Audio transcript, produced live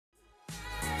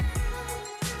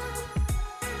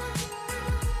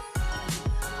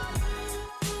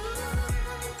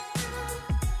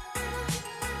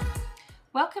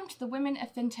the Women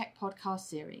of FinTech podcast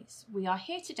series. We are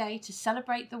here today to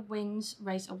celebrate the wins,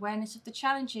 raise awareness of the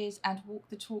challenges, and walk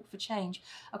the talk for change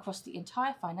across the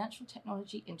entire financial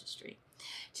technology industry.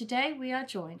 Today, we are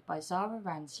joined by Zara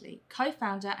Ransley,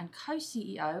 co-founder and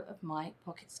co-CEO of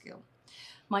MyPocketSkill.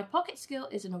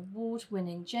 MyPocketSkill is an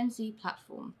award-winning Gen Z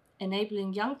platform,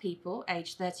 enabling young people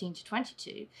aged 13 to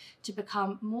 22 to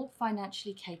become more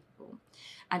financially capable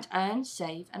and earn,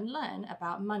 save and learn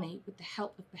about money with the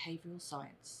help of behavioural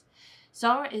science.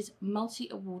 Zara is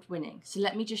multi-award winning, so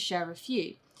let me just share a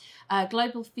few.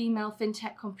 Global Female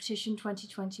FinTech Competition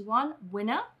 2021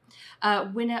 winner,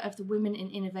 winner of the Women in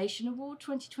Innovation Award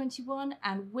 2021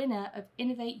 and winner of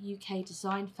Innovate UK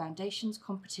Design Foundations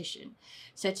Competition.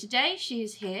 So today she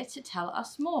is here to tell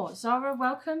us more. Zara,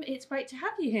 welcome. It's great to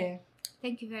have you here.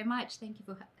 Thank you very much. Thank you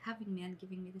for having me and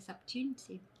giving me this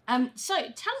opportunity. So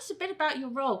tell us a bit about your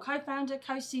role, co-founder,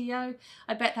 co-CEO.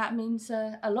 I bet that means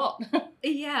a lot.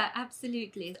 Yeah,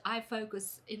 absolutely. I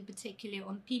focus in particular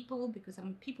on people because I'm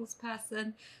a people's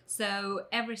person. So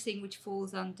everything which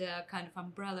falls under kind of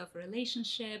umbrella of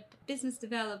relationship, business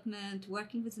development,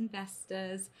 working with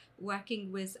investors,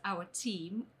 working with our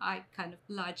team, I kind of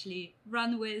largely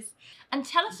run with. And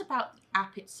tell us about the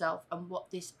app itself and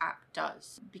what this app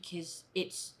does, because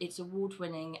it's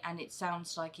award-winning and it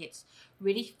sounds like it's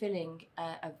really filling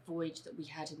a void that we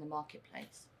had in the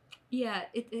marketplace. Yeah,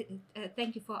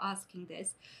 thank you for asking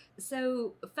this.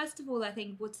 So first of all, I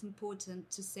think what's important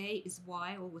to say is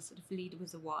why, or we'll sort of lead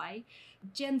with a why.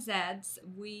 Gen Zs,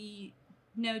 we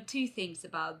know two things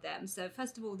about them. So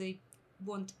first of all, they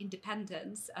want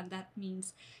independence, and that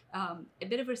means a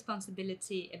bit of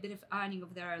responsibility, a bit of earning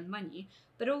of their own money.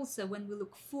 But also when we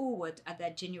look forward at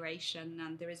that generation,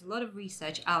 and there is a lot of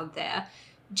research out there,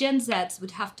 Gen Zs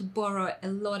would have to borrow a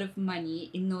lot of money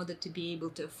in order to be able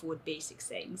to afford basic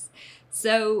things.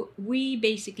 So we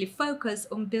basically focus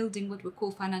on building what we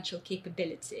call financial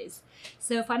capabilities.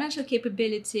 So financial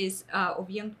capabilities of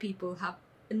young people have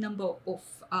a number of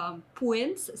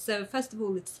points. So first of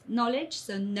all, it's knowledge,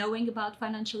 so knowing about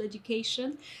financial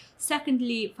education.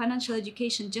 Secondly, financial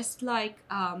education, just like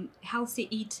healthy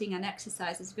eating and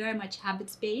exercise, is very much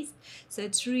habits-based. So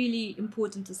it's really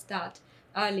important to start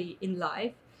early in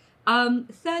life.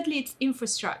 Thirdly, it's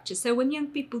infrastructure. So when young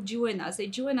people join us, they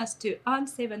join us to earn,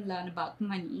 save and learn about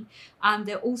money, and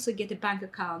they also get a bank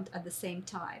account at the same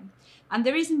time. And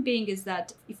the reason being is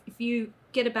that if you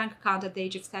get a bank account at the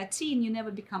age of 13, you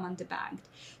never become underbanked.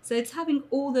 So it's having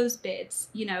all those bits,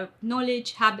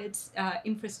 knowledge, habits,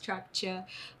 infrastructure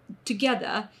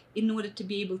together in order to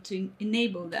be able to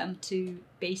enable them to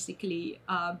basically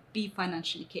be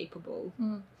financially capable.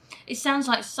 Mm. It sounds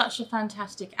like such a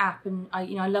fantastic app, and I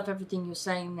love everything you're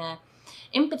saying there.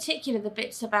 In particular, the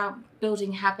bits about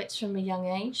building habits from a young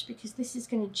age, because this is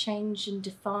going to change and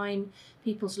define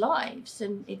people's lives,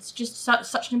 and it's just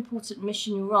such an important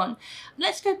mission you're on.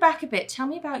 Let's go back a bit. Tell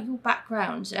me about your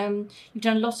background. You've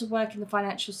done a lot of work in the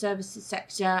financial services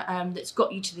sector that's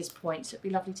got you to this point, so it'd be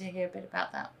lovely to hear a bit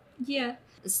about that. Yeah.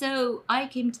 So I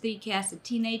came to the UK as a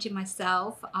teenager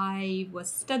myself. I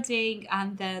was studying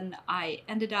and then I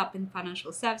ended up in the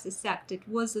financial services sector. It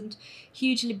wasn't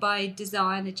hugely by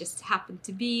design, it just happened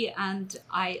to be. And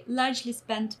I largely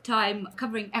spent time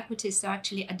covering equities, so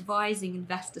actually advising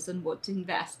investors on what to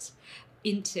invest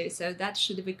into. So that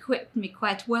should have equipped me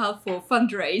quite well for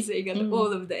fundraising and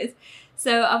all of this.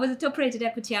 So I was a top-rated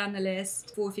equity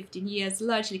analyst for 15 years,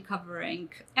 largely covering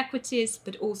equities,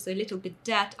 but also a little bit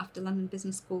debt. After London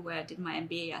Business School, where I did my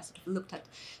MBA, I sort of looked at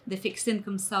the fixed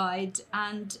income side.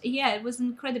 And yeah, it was an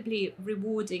incredibly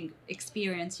rewarding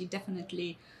experience. You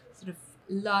definitely sort of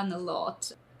learn a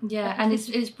lot. Yeah, and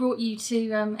it's brought you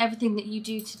to everything that you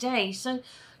do today. So,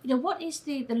 what is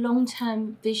the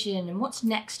long-term vision and what's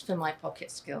next for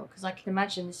MyPocketSkill? Because I can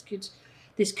imagine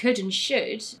this could and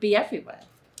should be everywhere.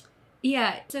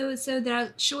 Yeah, so there are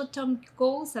short-term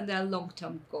goals and there are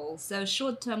long-term goals. So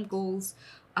short-term goals,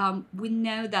 we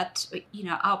know that,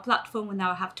 our platform will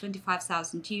now have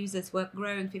 25,000 users. We're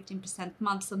growing 15%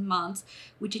 month on month.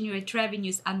 We generate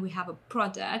revenues and we have a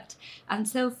product. And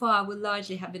so far, we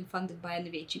largely have been funded by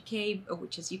Innovate UK,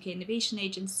 which is UK Innovation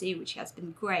Agency, which has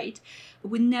been great.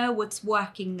 We know what's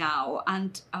working now,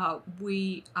 and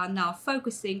we are now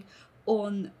focusing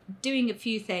on doing a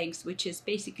few things, which is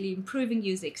basically improving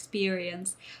user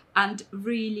experience and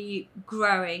really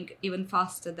growing even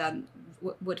faster than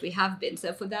what we have been.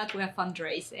 So for that, we're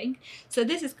fundraising. So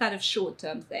this is kind of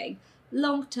short-term thing.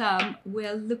 Long-term,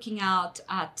 we're looking out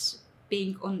at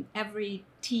being on every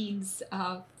teen's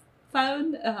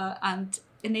phone and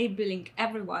enabling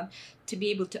everyone to be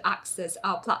able to access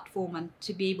our platform and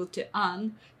to be able to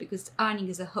earn, because earning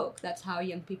is a hook. That's how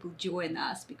young people join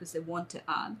us, because they want to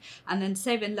earn. And then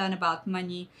save and learn about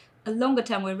money. A longer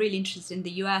term, we're really interested in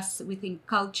the US. We think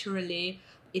culturally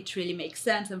it really makes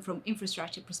sense, and from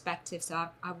infrastructure perspective. So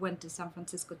I went to San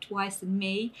Francisco twice in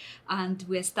May, and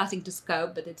we're starting to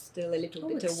scope, but it's still a little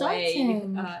bit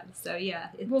exciting. Away. So yeah.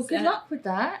 Well, good luck with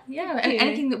that. Yeah, and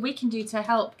anything that we can do to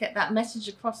help get that message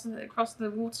across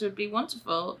the water would be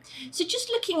wonderful. So just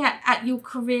looking at your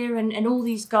career and all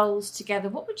these goals together,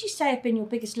 what would you say have been your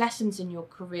biggest lessons in your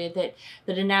career that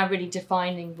are now really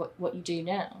defining what you do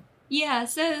now? Yeah,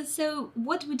 so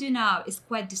what we do now is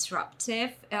quite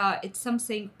disruptive. It's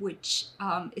something which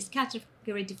is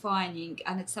category defining,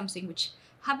 and it's something which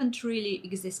haven't really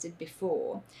existed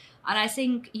before. And I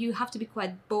think you have to be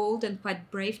quite bold and quite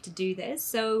brave to do this.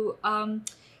 So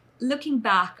looking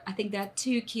back, I think there are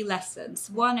two key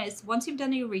lessons. One is, once you've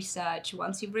done your research,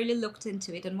 once you've really looked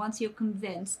into it, and once you're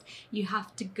convinced, you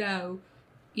have to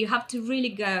really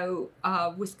go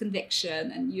with conviction,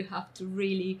 and you have to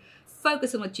really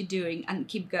focus on what you're doing and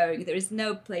keep going. There is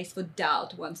no place for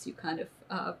doubt once you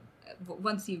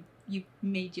once you've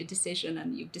made your decision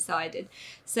and you've decided.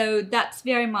 So that's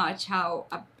very much how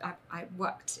I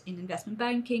worked in investment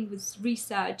banking with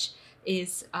research.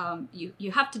 Is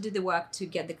you have to do the work to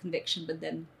get the conviction, but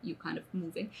then you kind of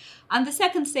moving. And the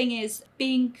second thing is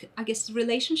being, I guess,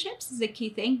 relationships is a key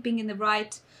thing. Being in the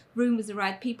right room with the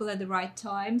right people at the right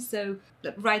time. So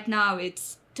right now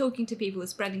it's talking to people,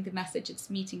 spreading the message, it's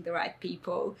meeting the right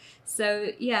people.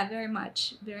 So yeah, very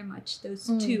much those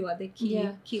two are the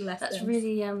key lessons. That's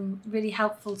really really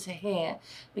helpful to hear,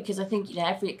 because I think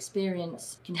every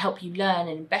experience can help you learn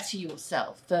and better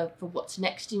yourself for what's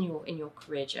next in your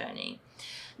career journey.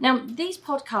 Now, these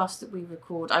podcasts that we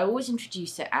record, I always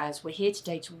introduce it as, we're here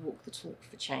today to walk the talk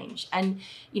for change. And,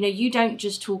 you don't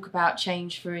just talk about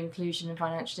change for inclusion and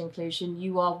financial inclusion,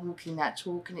 you are walking that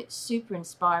talk, and it's super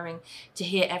inspiring to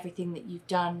hear everything that you've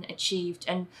done, achieved,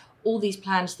 and all these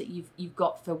plans that you've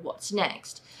got for what's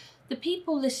next. The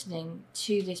people listening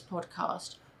to this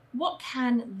podcast, what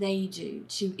can they do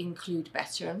to include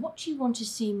better? And what do you want to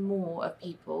see more of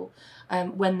people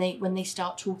when they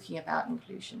start talking about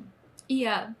inclusion?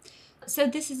 Yeah, so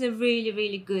this is a really,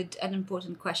 really good and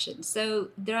important question. So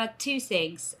there are two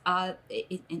things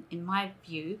in my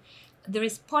view. There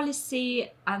is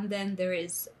policy, and then there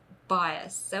is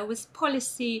bias. So with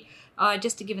policy,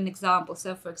 just to give an example,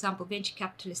 so for example, venture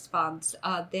capitalist funds,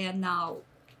 they are now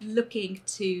looking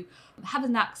to have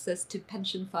an access to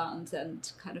pension funds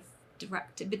and kind of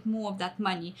direct a bit more of that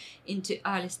money into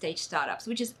early stage startups,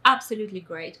 which is absolutely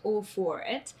great, all for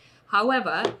it.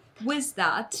 However, with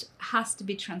that has to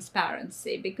be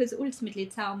transparency, because ultimately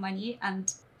it's our money,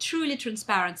 and truly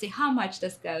transparency, how much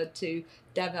does go to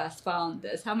diverse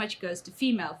founders, how much goes to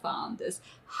female founders,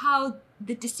 how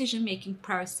the decision-making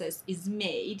process is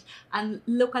made, and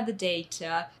look at the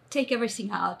data, take everything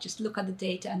out, just look at the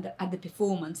data and at the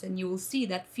performance, and you will see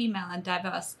that female and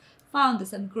diverse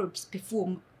founders and groups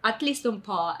perform at least on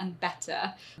par and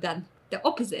better than the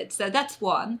opposite. So that's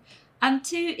one. And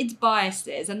two, it's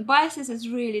biases. And biases is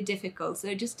really difficult.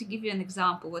 So just to give you an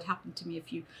example, what happened to me a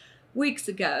few weeks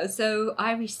ago. So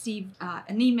I received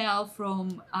an email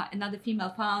from another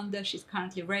female founder. She's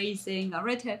currently raising. I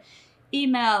read her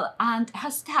email, and her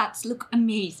stats look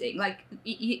amazing. Like,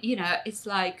 it's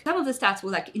like some of the stats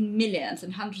were like in millions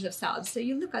and hundreds of thousands. So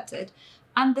you look at it,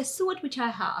 and the thought which I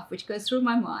have, which goes through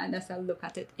my mind as I look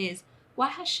at it, is, why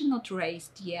has she not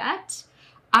raised yet?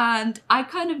 And I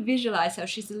kind of visualize how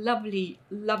she's a lovely,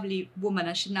 lovely woman,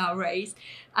 and she now raised,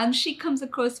 and she comes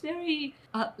across very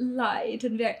light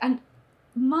and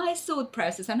my thought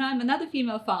process, and I'm another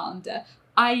female founder,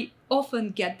 I often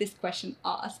get this question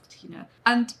asked,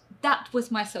 and that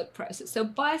was my thought process. So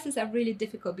biases are really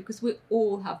difficult because we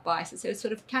all have biases. So it's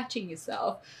sort of catching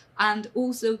yourself and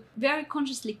also very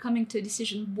consciously coming to a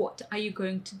decision, what are you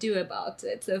going to do about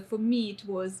it? So for me, it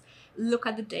was look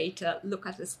at the data, look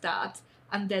at the stats,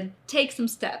 and then take some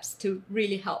steps to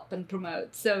really help and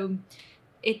promote. So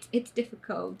it's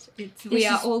difficult. We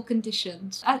are all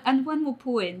conditioned. And one more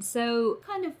point, so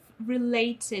kind of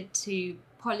related to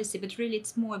policy, but really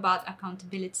it's more about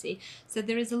accountability. So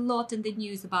there is a lot in the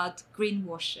news about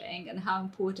greenwashing and how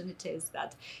important it is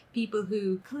that people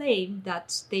who claim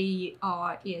that they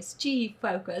are ESG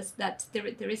focused, that there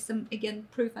is some, again,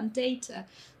 proof and data.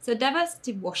 So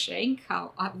diversity washing,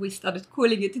 how we started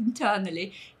calling it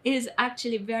internally, is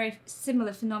actually a very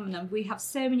similar phenomenon. We have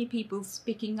so many people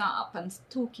speaking up and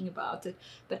talking about it,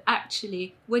 but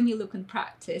actually when you look in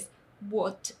practice,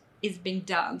 what is being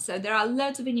done. So there are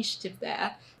loads of initiatives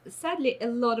there. Sadly, a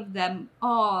lot of them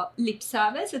are lip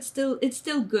service. It's still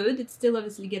good. It still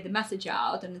obviously get the message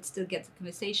out and it still gets the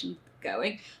conversation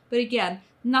going. But again,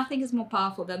 nothing is more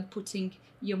powerful than putting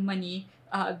your money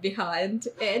behind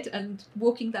it and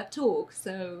walking that talk.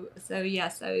 So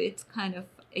it's kind of,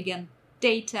 again,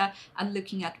 data and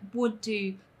looking at what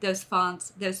do those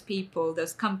funds, those people,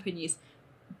 those companies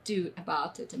do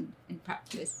about it in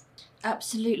practice.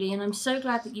 Absolutely, and I'm so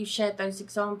glad that you shared those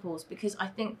examples, because I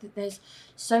think that there's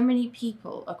so many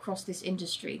people across this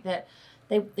industry that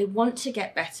they want to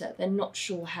get better, they're not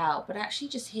sure how, but actually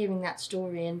just hearing that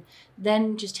story and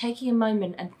then just taking a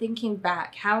moment and thinking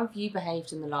back, how have you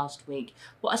behaved in the last week?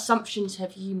 What assumptions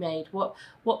have you made? What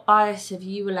bias have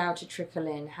you allowed to trickle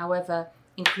in, however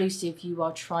inclusive you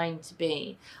are trying to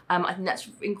be? I think that's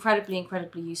incredibly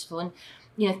useful. And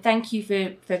thank you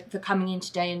for coming in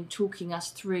today and talking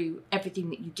us through everything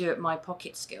that you do at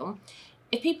MyPocketSkill.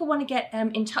 If people want to get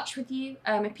in touch with you,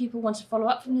 if people want to follow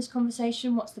up from this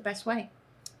conversation, what's the best way?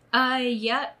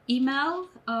 Email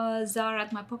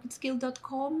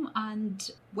Zara@mypocketskill.com,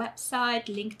 and website,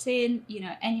 LinkedIn,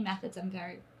 any methods. I'm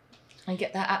very... And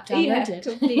get that app downloaded. Yeah,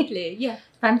 completely. Yeah.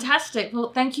 Fantastic.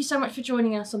 Well, thank you so much for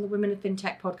joining us on the Women of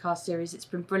FinTech podcast series. It's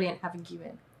been brilliant having you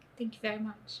in. Thank you very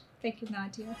much. Thank you,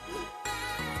 Nadia.